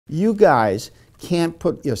You guys can't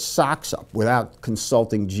put your socks up without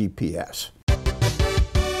consulting GPS.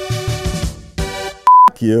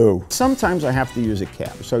 You. Sometimes I have to use a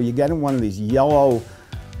cab. So you get in one of these yellow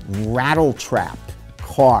rattle-trapped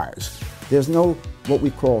cars. There's no what we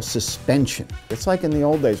call suspension. It's like in the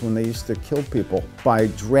old days when they used to kill people by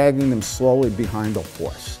dragging them slowly behind a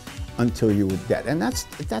horse until you were dead. And that's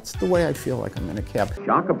the way I feel like I'm in a cab.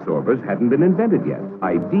 Shock absorbers hadn't been invented yet.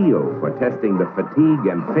 Ideal for testing the fatigue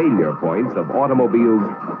and failure points of automobiles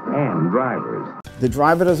and drivers. The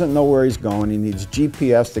driver doesn't know where he's going. He needs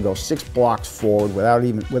GPS to go 6 blocks forward without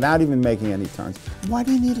even making any turns. Why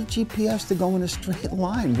do you need a GPS to go in a straight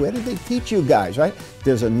line? Where did they teach you guys, right?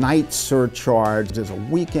 There's a night surcharge, there's a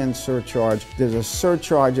weekend surcharge, there's a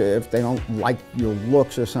surcharge if they don't like your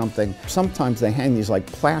looks or something. Sometimes they hang these like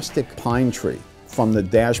plastic pine tree from the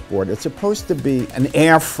dashboard. It's supposed to be an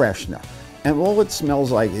air freshener, and all it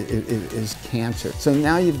smells like is cancer. So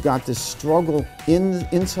now you've got this struggle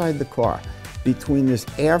inside the car between this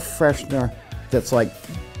air freshener that's like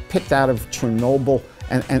picked out of Chernobyl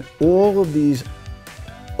and all of these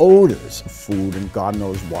odors of food and God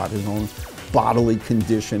knows what, his own bodily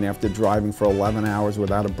condition after driving for 11 hours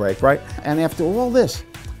without a break, right? And after all this,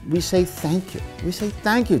 we say thank you. We say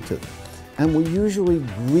thank you to them. And we're usually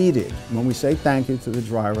greeted, when we say thank you to the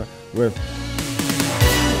driver, with,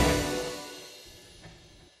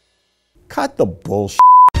 cut the bullshit.